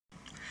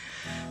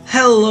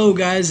Hello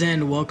guys,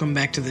 and welcome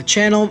back to the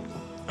channel.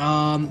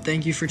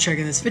 Thank you for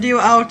checking this video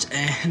out,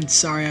 and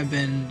sorry I've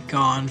been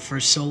gone for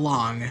so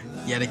long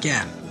yet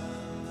again.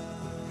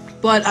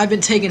 But I've been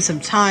taking some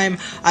time.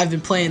 I've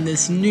been playing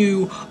this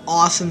new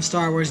awesome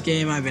Star Wars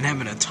game. I've been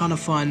having a ton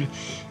of fun.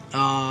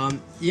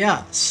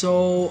 Yeah,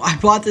 so I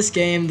bought this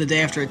game the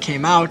day after it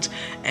came out,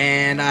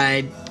 and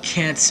I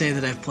can't say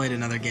that I've played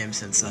another game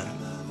since then.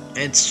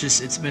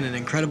 It's been an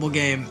incredible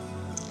game.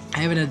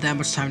 I haven't had that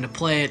much time to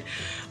play it,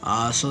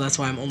 so that's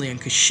why I'm only on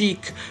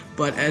Kashyyyk,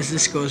 but as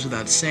this goes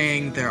without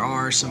saying, there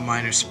are some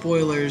minor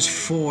spoilers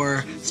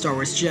for Star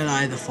Wars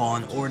Jedi: The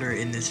Fallen Order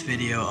in this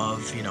video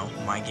of, you know,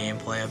 my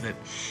gameplay of it.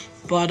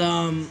 But,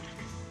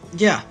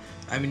 yeah,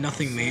 I mean,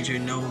 nothing major,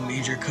 no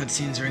major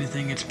cutscenes or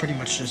anything, it's pretty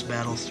much just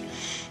battles.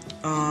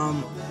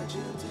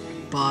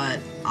 But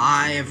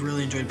I have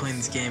really enjoyed playing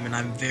this game, and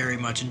I'm very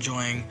much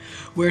enjoying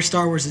where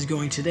Star Wars is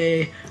going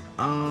today.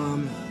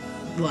 And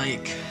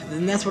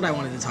that's what I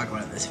wanted to talk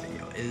about in this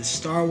video, is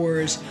Star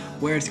Wars,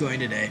 where it's going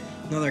today.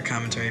 Another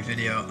commentary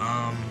video.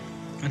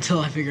 Until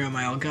I figure out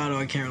my Elgato,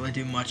 I can't really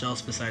do much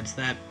else besides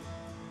that.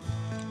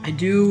 I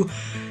do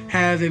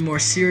have a more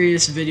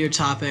serious video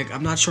topic.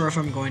 I'm not sure if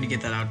I'm going to get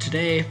that out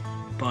today,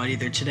 but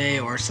either today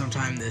or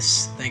sometime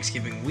this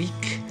Thanksgiving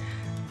week.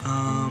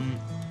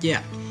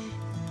 Yeah.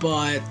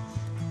 But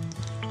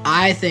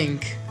I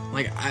think,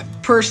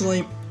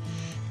 personally,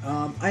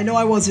 I know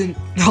I wasn't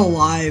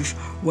alive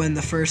when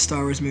the first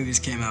Star Wars movies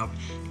came out,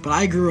 but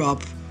I grew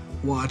up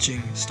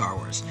watching Star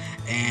Wars,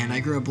 and I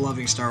grew up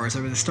loving Star Wars.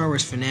 I was a Star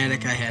Wars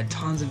fanatic. I had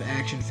tons of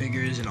action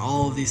figures and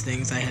all of these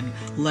things. I had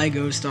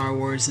Lego Star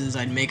Warses,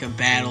 I'd make up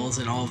battles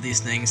and all of these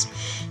things.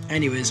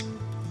 Anyways,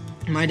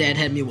 my dad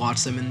had me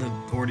watch them in the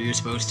order you're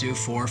supposed to,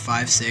 4,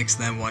 5, 6,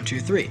 then 1, 2,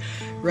 3,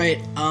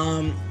 right?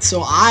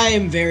 So I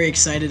am very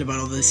excited about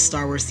all this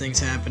Star Wars things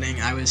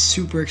happening. I was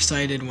super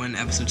excited when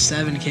Episode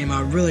 7 came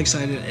out, really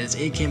excited as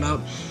 8 came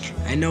out.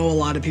 I know a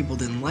lot of people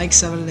didn't like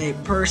 7 and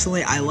 8.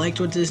 Personally, I liked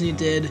what Disney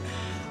did,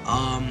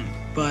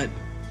 but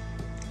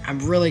I'm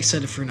really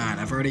excited for 9.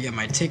 I've already got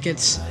my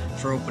tickets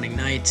for opening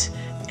night,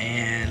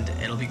 and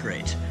it'll be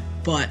great.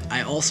 But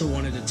I also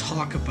wanted to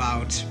talk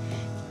about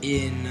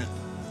in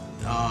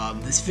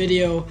this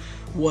video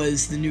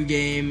was the new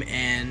game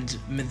and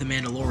The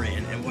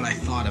Mandalorian and what I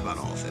thought about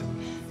all of it.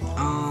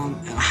 And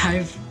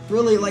I've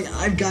really,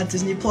 I've got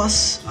Disney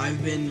Plus.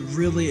 I've been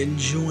really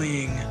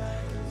enjoying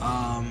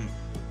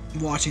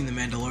watching The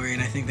Mandalorian.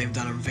 I think they've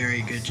done a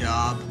very good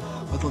job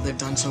with what they've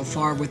done so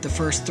far with the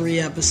first 3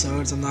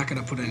 episodes. I'm not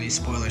going to put any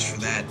spoilers for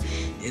that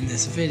in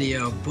this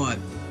video, but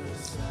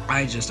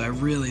I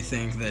really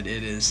think that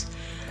it is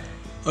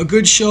a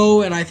good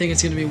show, and I think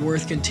it's going to be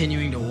worth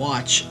continuing to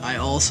watch. I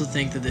also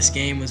think that this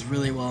game was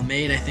really well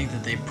made. I think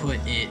that they put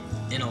it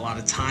in a lot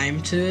of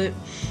time to it,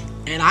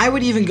 and I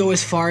would even go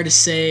as far to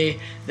say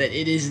that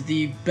it is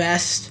the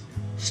best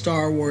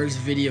Star Wars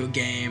video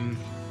game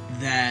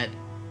that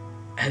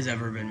has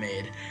ever been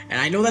made. And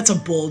I know that's a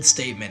bold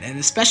statement, and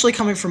especially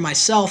coming from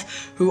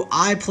myself, who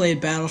I played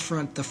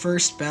Battlefront, the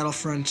first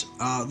Battlefront,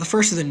 the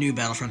first of the new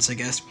Battlefronts, I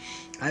guess.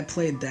 I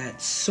played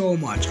that so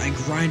much. I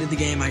grinded the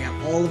game, I got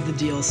all of the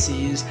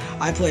DLCs,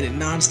 I played it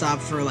non-stop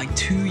for like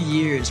 2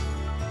 years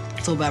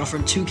until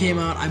Battlefront 2 came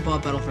out. I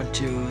bought Battlefront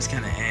 2, it was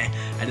kind of I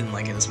didn't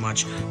like it as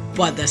much,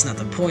 but that's not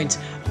the point.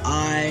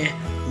 I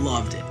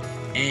loved it,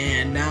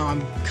 and now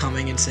I'm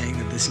coming and saying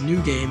that this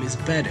new game is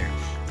better.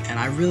 And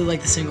I really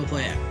like the single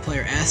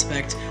player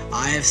aspect.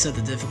 I have set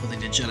the difficulty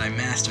to Jedi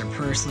Master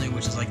personally,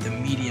 which is like the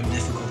medium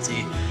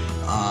difficulty,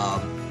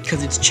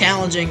 because it's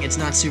challenging, it's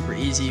not super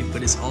easy,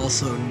 but it's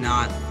also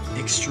not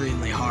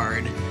extremely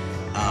hard.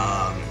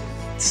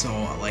 So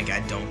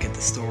I don't get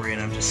the story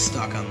and I'm just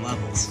stuck on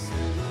levels.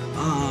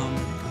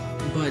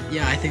 But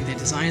yeah, I think they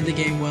designed the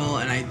game well,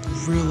 and I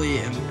really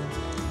am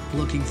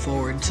looking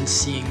forward to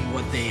seeing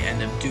what they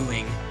end up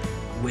doing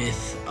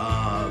with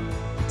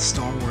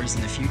Star Wars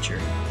in the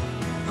future.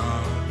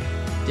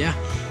 Yeah,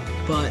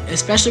 but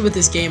especially with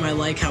this game, I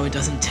like how it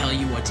doesn't tell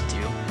you what to do.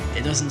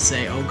 It doesn't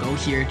say, oh, go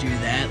here, do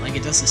that. Like,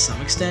 it does to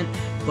some extent,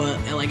 but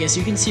as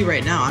you can see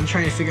right now, I'm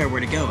trying to figure out where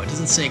to go. It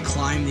doesn't say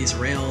climb these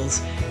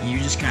rails. You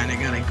just kind of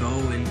gotta go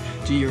and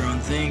do your own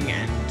thing,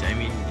 and I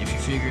mean, if you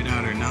figure it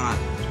out or not,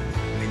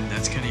 I mean,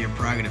 that's kind of your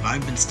prerogative.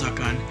 I've been stuck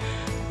on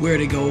where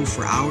to go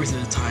for hours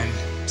at a time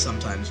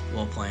sometimes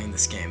while playing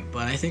this game,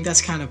 but I think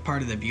that's kind of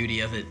part of the beauty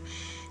of it.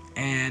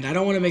 And I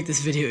don't want to make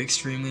this video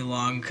extremely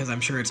long, because I'm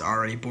sure it's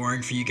already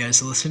boring for you guys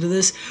to listen to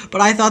this,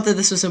 but I thought that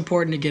this was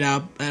important to get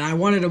out, and I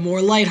wanted a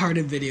more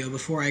lighthearted video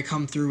before I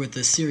come through with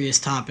the serious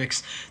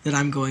topics that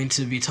I'm going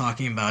to be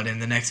talking about in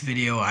the next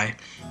video I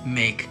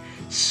make.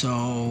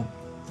 So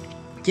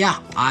yeah,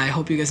 I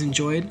hope you guys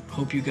enjoyed,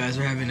 hope you guys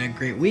are having a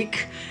great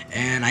week,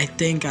 and I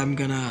think I'm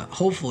gonna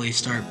hopefully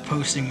start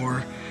posting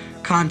more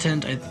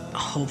content.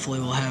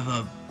 Hopefully we'll have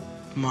a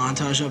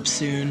montage up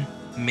soon,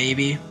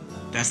 maybe.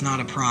 That's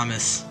not a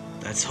promise.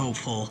 That's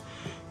hopeful,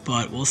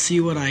 but we'll see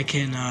what I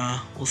can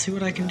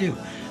do.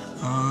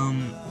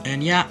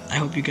 And yeah, I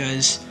hope you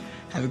guys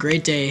have a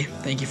great day.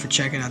 Thank you for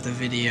checking out the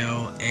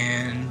video,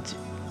 and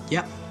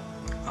yeah,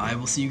 I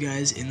will see you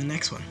guys in the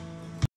next one.